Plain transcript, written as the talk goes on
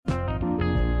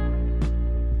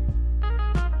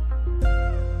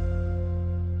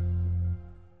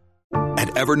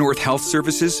Evernorth Health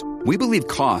Services, we believe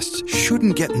costs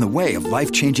shouldn't get in the way of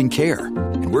life-changing care,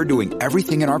 and we're doing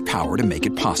everything in our power to make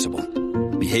it possible.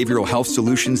 Behavioral health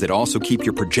solutions that also keep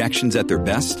your projections at their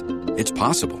best? It's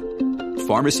possible.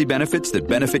 Pharmacy benefits that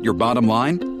benefit your bottom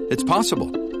line? It's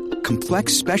possible.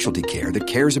 Complex specialty care that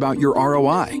cares about your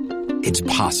ROI? It's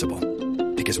possible.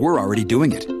 Because we're already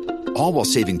doing it. All while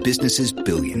saving businesses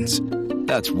billions.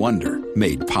 That's Wonder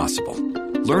made possible.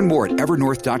 Learn more at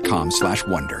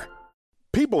evernorth.com/wonder.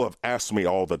 People have asked me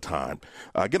all the time.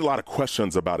 I get a lot of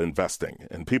questions about investing,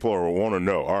 and people want to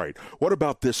know, all right, what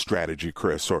about this strategy,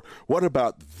 Chris? Or what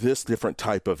about this different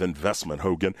type of investment,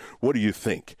 Hogan? What do you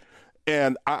think?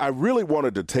 And I really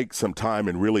wanted to take some time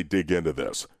and really dig into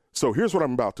this. So here's what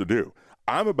I'm about to do.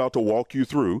 I'm about to walk you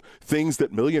through things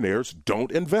that millionaires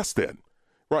don't invest in.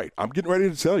 Right. I'm getting ready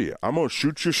to tell you. I'm going to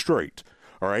shoot you straight.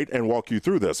 All right, and walk you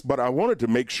through this. But I wanted to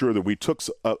make sure that we took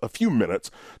a few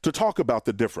minutes to talk about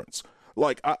the difference.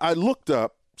 Like, I looked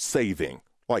up saving,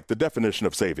 like the definition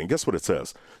of saving. Guess what it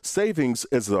says? Savings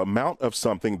is the amount of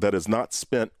something that is not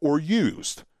spent or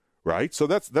used, right? So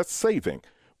that's saving.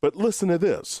 But listen to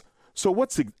this. So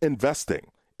what's investing?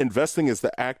 Investing is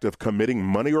the act of committing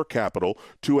money or capital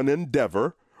to an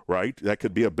endeavor, right? That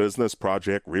could be a business,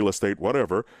 project, real estate,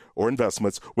 whatever, or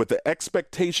investments with the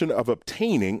expectation of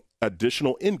obtaining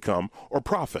additional income or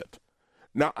profit.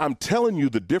 Now, I'm telling you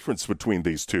the difference between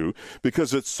these two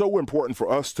because it's so important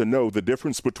for us to know the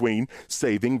difference between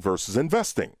saving versus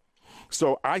investing.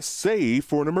 So I save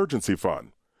for an emergency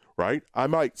fund, right? I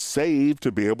might save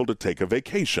to be able to take a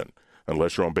vacation.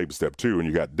 Unless you're on baby step 2 and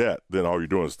you got debt, then all you're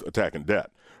doing is attacking debt,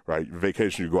 right?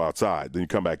 Vacation, you go outside, then you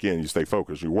come back in, you stay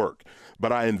focused, you work.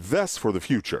 But I invest for the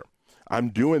future. I'm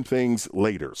doing things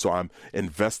later. So I'm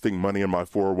investing money in my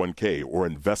 401k or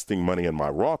investing money in my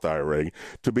Roth IRA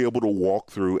to be able to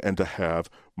walk through and to have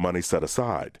money set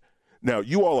aside. Now,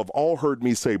 you all have all heard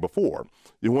me say before,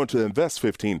 you want to invest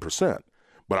 15%,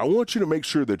 but I want you to make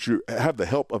sure that you have the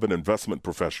help of an investment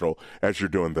professional as you're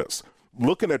doing this.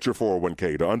 Looking at your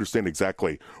 401k to understand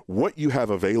exactly what you have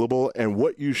available and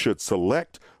what you should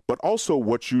select, but also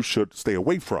what you should stay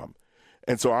away from.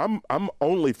 And so I'm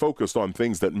only focused on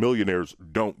things that millionaires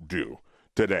don't do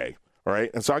today, all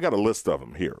right? And so I got a list of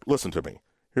them here. Listen to me.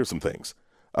 Here's some things.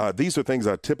 These are things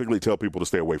I typically tell people to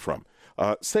stay away from.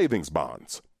 Savings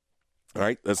bonds, all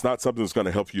right? That's not something that's going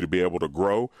to help you to be able to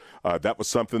grow. That was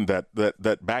something that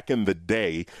back in the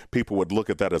day, people would look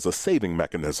at that as a saving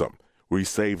mechanism. We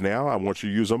save now, I want you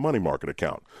to use a money market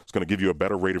account. It's going to give you a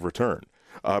better rate of return.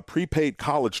 Prepaid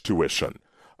college tuition.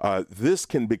 This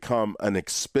can become an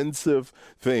expensive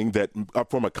thing that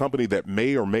from a company that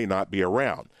may or may not be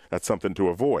around. That's something to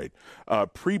avoid.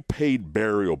 Prepaid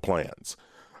burial plans.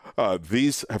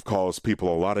 These have caused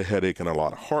people a lot of headache and a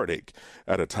lot of heartache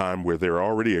at a time where they're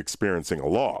already experiencing a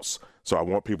loss. So I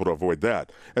want people to avoid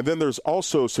that. And then there's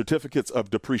also certificates of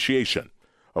depreciation.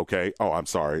 Okay. Oh, I'm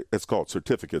sorry. It's called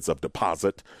certificates of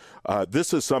deposit.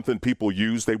 This is something people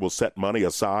use. They will set money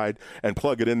aside and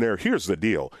plug it in there. Here's the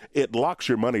deal. It locks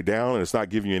your money down and it's not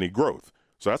giving you any growth.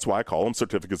 So that's why I call them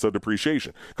certificates of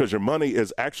depreciation, because your money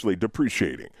is actually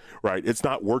depreciating, right? It's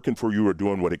not working for you or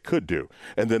doing what it could do.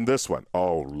 And then this one.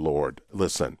 Oh, Lord.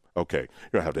 Listen. Okay.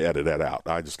 You're going to have to edit that out.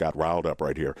 I just got riled up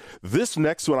right here. This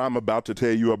next one I'm about to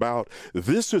tell you about,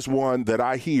 this is one that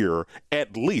I hear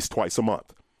at least twice a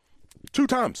month. Two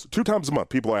times a month,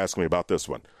 people ask me about this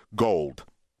one. Gold.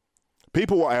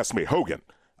 People will ask me, Hogan,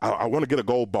 I want to get a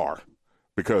gold bar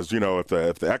because, you know, if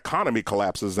the economy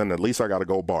collapses, then at least I got a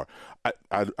gold bar.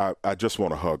 I just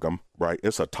want to hug them, right?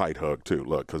 It's a tight hug, too.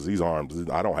 Look, because these arms,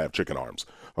 I don't have chicken arms.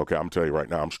 Okay, I'm telling you right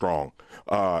now, I'm strong.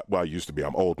 Well, I used to be.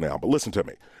 I'm old now. But listen to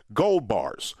me. Gold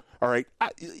bars, all right?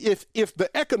 If the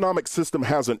economic system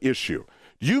has an issue,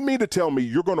 you mean to tell me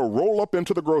you're going to roll up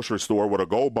into the grocery store with a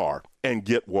gold bar and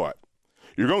get what?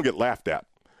 You're going to get laughed at,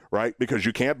 right? Because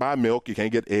you can't buy milk, you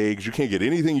can't get eggs, you can't get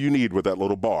anything you need with that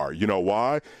little bar. You know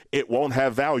why? It won't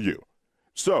have value.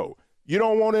 So you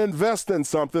don't want to invest in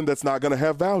something that's not going to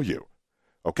have value.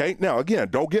 Okay? Now, again,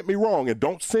 don't get me wrong, and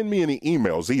don't send me any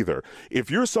emails either.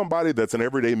 If you're somebody that's an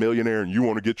everyday millionaire and you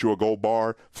want to get you a gold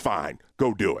bar, fine,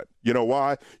 go do it. You know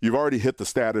why? You've already hit the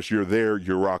status, you're there,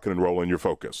 you're rocking and rolling, you're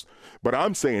focused. But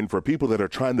I'm saying for people that are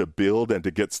trying to build and to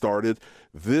get started,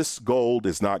 this gold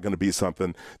is not going to be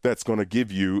something that's going to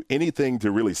give you anything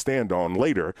to really stand on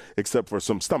later except for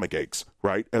some stomach aches,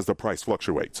 right, as the price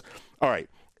fluctuates. All right.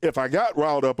 If I got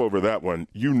riled up over that one,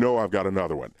 you know I've got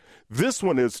another one. This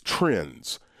one is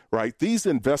trends, right? These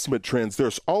investment trends,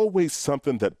 there's always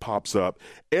something that pops up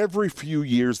every few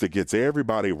years that gets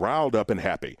everybody riled up and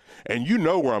happy. And you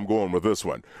know where I'm going with this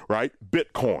one, right?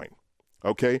 Bitcoin,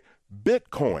 okay?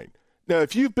 Bitcoin. Now,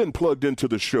 if you've been plugged into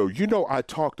the show, you know I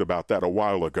talked about that a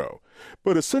while ago.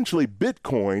 But essentially,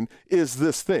 Bitcoin is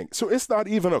this thing. So it's not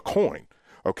even a coin.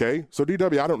 Okay, so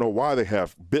DW, I don't know why they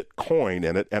have Bitcoin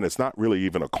in it, and it's not really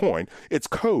even a coin. It's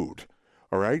code.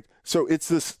 All right, so it's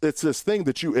this thing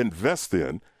that you invest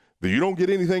in that you don't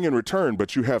get anything in return,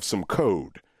 but you have some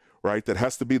code, right? That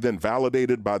has to be then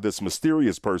validated by this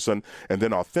mysterious person and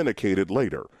then authenticated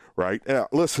later, right? Now,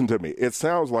 listen to me. It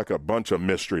sounds like a bunch of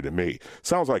mystery to me.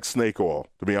 Sounds like snake oil,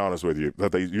 to be honest with you,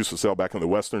 that they used to sell back in the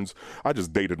Westerns. I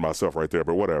just dated myself right there,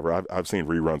 but whatever. I've seen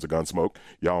reruns of Gunsmoke.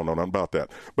 Y'all know nothing about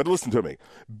that. But listen to me.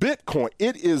 Bitcoin,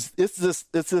 it's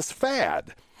this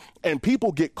fad. And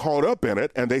people get caught up in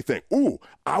it and they think, ooh,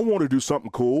 I want to do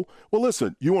something cool. Well,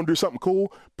 listen, you want to do something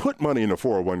cool? Put money in a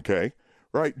 401k.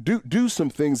 Right? Do some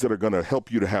things that are going to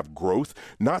help you to have growth,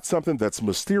 not something that's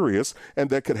mysterious and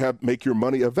that could make your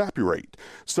money evaporate.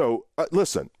 So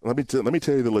listen, let me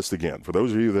tell you the list again. For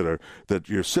those of you that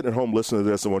you're sitting at home listening to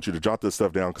this, I want you to jot this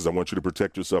stuff down because I want you to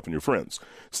protect yourself and your friends.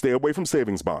 Stay away from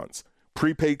savings bonds,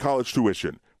 prepaid college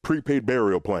tuition, prepaid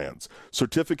burial plans,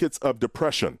 certificates of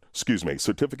deposit,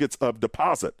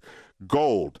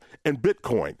 gold, and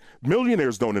Bitcoin.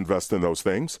 Millionaires don't invest in those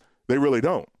things. They really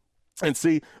don't. And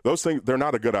see, those things, they're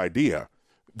not a good idea.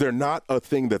 They're not a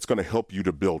thing that's going to help you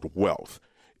to build wealth.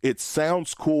 It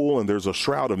sounds cool and there's a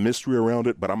shroud of mystery around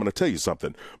it, but I'm going to tell you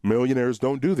something. Millionaires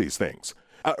don't do these things.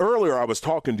 Earlier, I was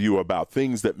talking to you about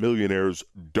things that millionaires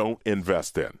don't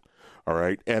invest in. All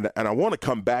right. And I want to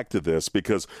come back to this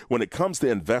because when it comes to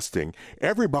investing,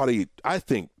 everybody, I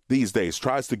think, these days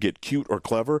tries to get cute or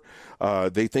clever.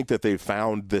 They think that they've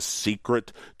found this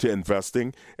secret to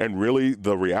investing. And really,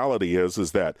 the reality is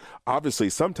that obviously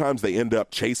sometimes they end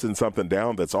up chasing something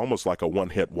down that's almost like a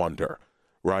one-hit wonder,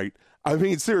 right? I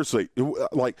mean, seriously,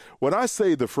 like when I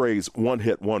say the phrase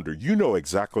one-hit wonder, you know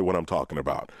exactly what I'm talking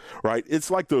about, right?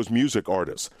 It's like those music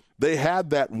artists. They had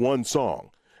that one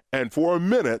song, and for a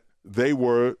minute, they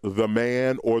were the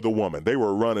man or the woman. They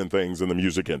were running things in the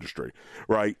music industry,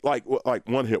 right? Like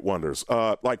one-hit wonders.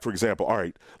 Like, for example, all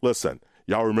right, listen,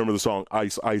 y'all remember the song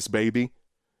Ice Ice Baby?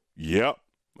 Yep.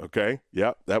 Okay.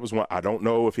 Yep. That was one. I don't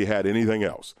know if he had anything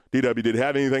else. DW, did he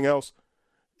have anything else?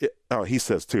 He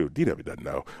says too. DW doesn't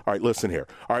know. All right, listen here.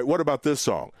 All right, what about this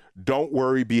song? Don't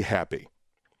Worry, Be Happy.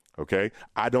 Okay.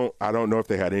 I don't know if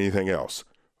they had anything else.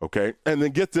 Okay. And then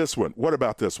get this one. What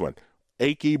about this one?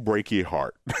 Achy breaky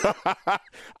heart.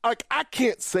 I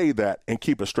can't say that and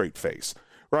keep a straight face,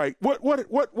 right?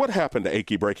 What happened to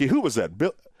achy breaky? Who was that?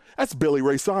 That's Billy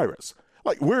Ray Cyrus.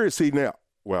 Like, where is he now?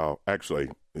 Well, actually,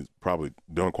 he's probably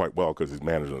doing quite well because he's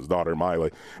managing his daughter,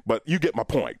 Miley. But you get my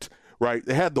point, right?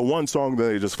 They had the one song that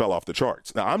they just fell off the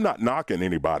charts. Now, I'm not knocking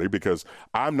anybody because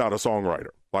I'm not a songwriter.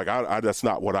 Like, that's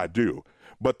not what I do.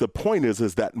 But the point is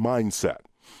that mindset.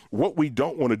 What we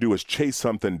don't want to do is chase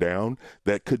something down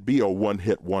that could be a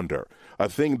one-hit wonder, a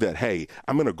thing that, hey,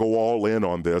 I'm going to go all in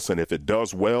on this, and if it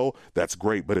does well, that's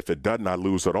great, but if it doesn't, I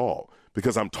lose it all.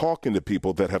 Because I'm talking to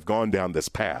people that have gone down this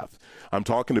path. I'm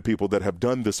talking to people that have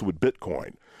done this with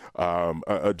Bitcoin.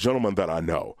 A gentleman that I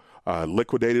know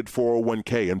liquidated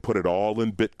 401k and put it all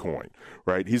in Bitcoin,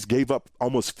 right? He's gave up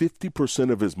almost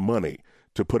 50% of his money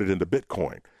to put it into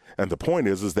Bitcoin. And the point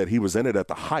is that he was in it at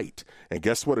the height. And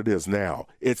guess what it is now?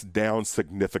 It's down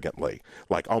significantly,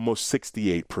 like almost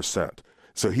 68%.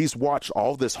 So he's watched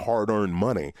all this hard-earned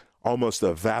money almost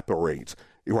evaporate,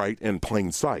 right, in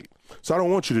plain sight. So I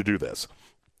don't want you to do this.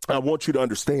 I want you to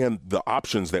understand the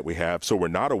options that we have so we're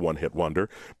not a one-hit wonder,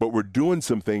 but we're doing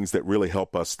some things that really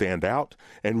help us stand out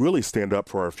and really stand up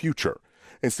for our future.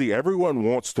 And see, everyone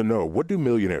wants to know, what do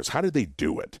millionaires, how did they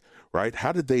do it? Right?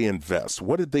 How did they invest?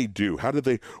 What did they do? How did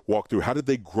they walk through? How did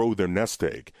they grow their nest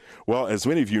egg? Well, as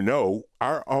many of you know,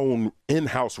 our own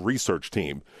in-house research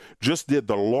team just did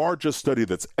the largest study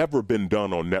that's ever been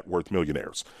done on net worth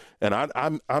millionaires. And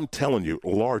I'm telling you,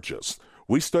 largest.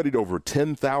 We studied over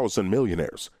 10,000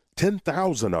 millionaires.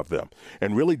 10,000 of them,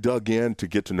 and really dug in to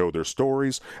get to know their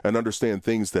stories and understand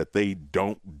things that they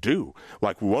don't do.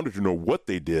 Like, we wanted to know what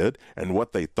they did and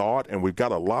what they thought, and we've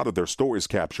got a lot of their stories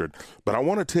captured. But I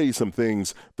want to tell you some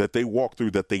things that they walk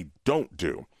through that they don't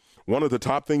do. One of the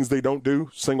top things they don't do,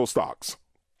 single stocks.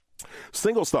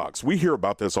 Single stocks, we hear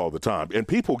about this all the time, and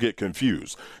people get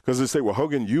confused because they say, well,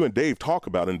 Hogan, you and Dave talk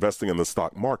about investing in the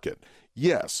stock market.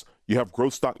 Yes, you have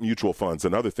growth stock mutual funds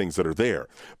and other things that are there,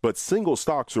 but single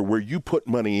stocks are where you put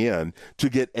money in to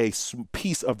get a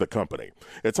piece of the company.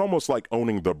 It's almost like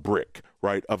owning the brick,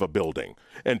 right, of a building,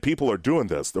 and people are doing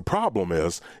this. The problem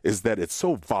is that it's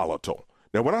so volatile.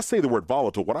 Now, when I say the word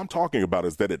volatile, what I'm talking about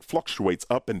is that it fluctuates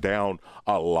up and down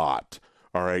a lot.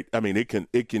 All right. I mean, it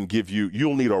can give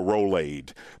you'll need a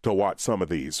Rolade to watch some of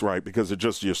these, right? Because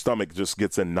your stomach just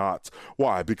gets in knots.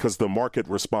 Why? Because the market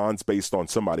responds based on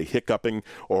somebody hiccuping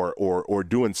or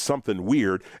doing something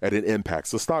weird, and it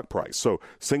impacts the stock price. So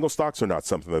single stocks are not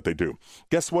something that they do.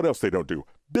 Guess what else they don't do?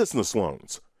 Business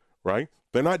loans, right?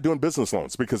 They're not doing business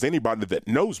loans because anybody that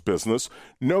knows business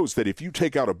knows that if you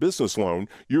take out a business loan,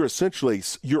 you're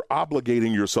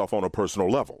obligating yourself on a personal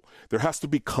level. There has to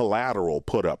be collateral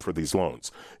put up for these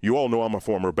loans. You all know I'm a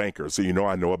former banker, so you know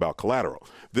I know about collateral.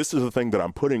 This is the thing that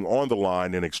I'm putting on the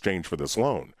line in exchange for this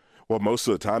loan. Well, most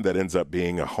of the time that ends up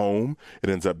being a home. It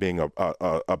ends up being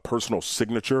a personal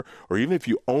signature, or even if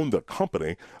you own the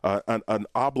company, an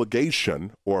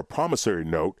obligation or a promissory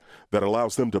note that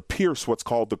allows them to pierce what's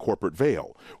called the corporate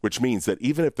veil, which means that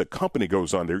even if the company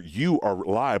goes under, you are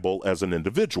liable as an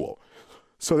individual.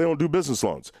 So they don't do business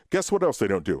loans. Guess what else they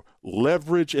don't do?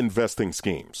 Leverage investing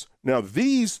schemes. Now,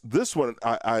 this one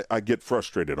I get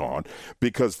frustrated on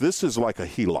because this is like a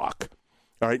HELOC.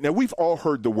 All right. Now, we've all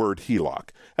heard the word HELOC.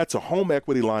 That's a home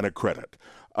equity line of credit.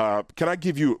 Can I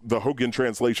give you the Hogan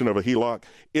translation of a HELOC?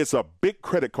 It's a big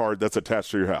credit card that's attached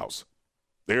to your house.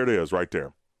 There it is right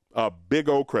there. A big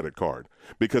old credit card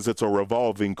because it's a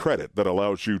revolving credit that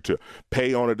allows you to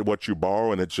pay on it what you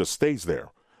borrow and it just stays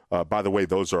there. By the way,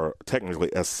 those are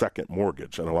technically a second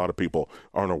mortgage, and a lot of people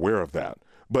aren't aware of that.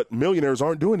 But millionaires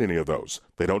aren't doing any of those.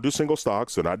 They don't do single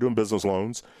stocks. They're not doing business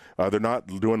loans. They're not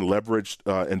doing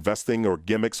leveraged investing or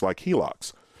gimmicks like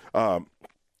HELOCs.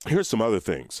 Here's some other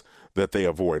things that they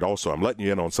avoid. Also, I'm letting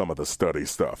you in on some of the study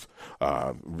stuff.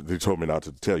 They told me not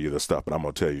to tell you this stuff, but I'm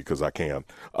going to tell you because I can.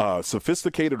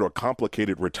 Sophisticated or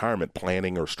complicated retirement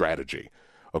planning or strategy.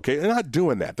 Okay, they're not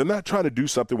doing that. They're not trying to do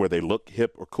something where they look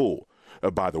hip or cool.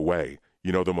 By the way,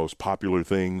 you know the most popular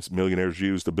things millionaires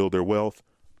use to build their wealth?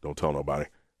 Don't tell nobody.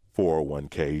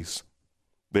 401ks.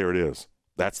 There it is.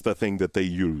 That's the thing that they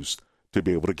use to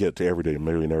be able to get to everyday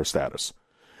millionaire status.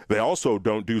 They also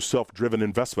don't do self-driven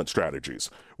investment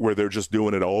strategies where they're just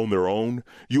doing it all on their own.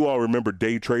 You all remember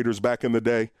day traders back in the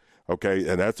day? Okay,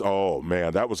 and oh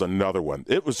man, that was another one.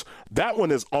 That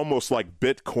one is almost like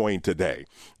Bitcoin today.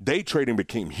 Day trading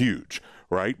became huge,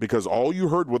 right? Because all you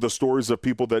heard were the stories of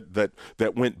people that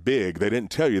went big. They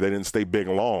didn't tell you they didn't stay big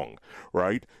long,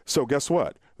 right? So guess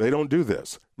what? They don't do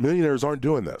this. Millionaires aren't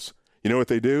doing this. You know what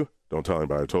they do? Don't tell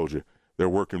anybody I told you. They're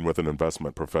working with an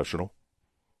investment professional.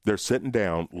 They're sitting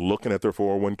down looking at their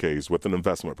 401ks with an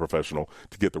investment professional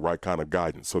to get the right kind of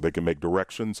guidance so they can make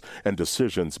directions and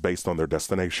decisions based on their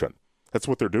destination. That's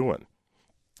what they're doing.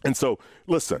 And so,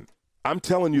 listen, I'm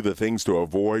telling you the things to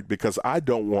avoid because I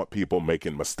don't want people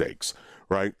making mistakes,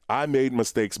 right? I made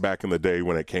mistakes back in the day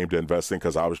when it came to investing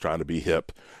because I was trying to be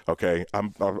hip, okay?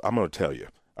 I'm going to tell you,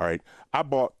 all right? I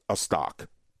bought a stock,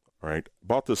 all right?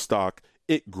 Bought the stock.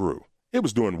 It grew. It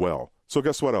was doing well. So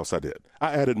guess what else I did?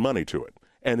 I added money to it,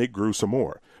 and it grew some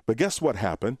more. But guess what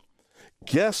happened?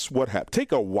 Guess what happened?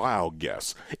 Take a wild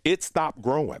guess. It stopped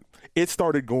growing. It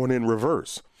started going in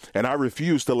reverse. And I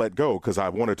refused to let go because I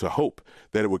wanted to hope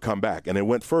that it would come back. And it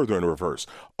went further in reverse,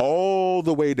 all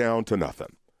the way down to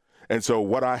nothing. And so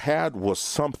what I had was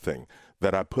something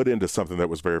that I put into something that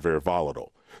was very, very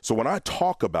volatile. So when I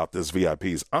talk about this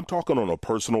VIPs, I'm talking on a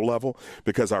personal level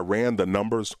because I ran the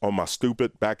numbers on my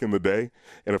stupid back in the day.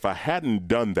 And if I hadn't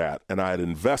done that and I had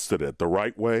invested it the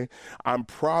right way, I'm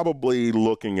probably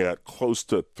looking at close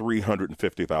to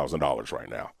 $350,000 right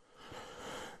now.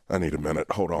 I need a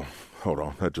minute. Hold on.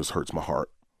 That just hurts my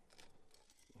heart.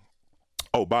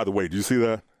 Oh, by the way, do you see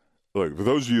that? Look, for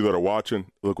those of you that are watching,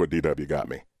 look what DW got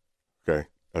me. Okay.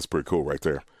 That's pretty cool right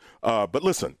there. But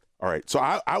listen. All right, so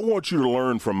I want you to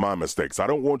learn from my mistakes. I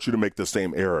don't want you to make the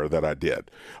same error that I did.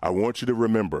 I want you to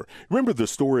remember the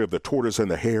story of the tortoise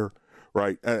and the hare,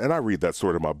 right? And I read that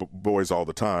story to my boys all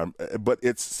the time, but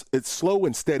it's slow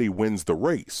and steady wins the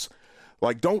race.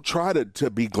 Like, don't try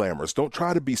to be glamorous. Don't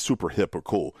try to be super hip or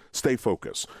cool. Stay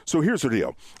focused. So here's the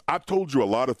deal. I've told you a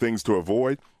lot of things to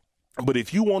avoid. But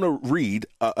if you want to read,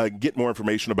 get more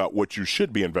information about what you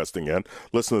should be investing in,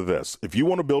 listen to this. If you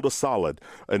want to build a solid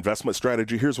investment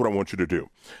strategy, here's what I want you to do.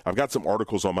 I've got some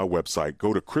articles on my website.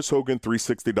 Go to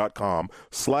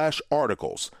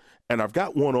chrishogan360.com/articles. And I've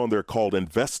got one on there called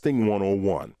Investing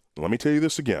 101. Let me tell you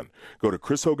this again. Go to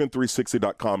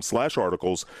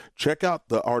chrishogan360.com/articles. Check out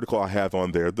the article I have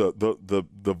on there,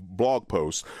 the blog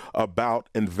post about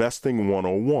Investing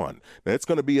 101. Now, it's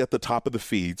going to be at the top of the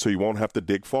feed, so you won't have to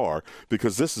dig far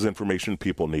because this is information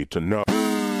people need to know.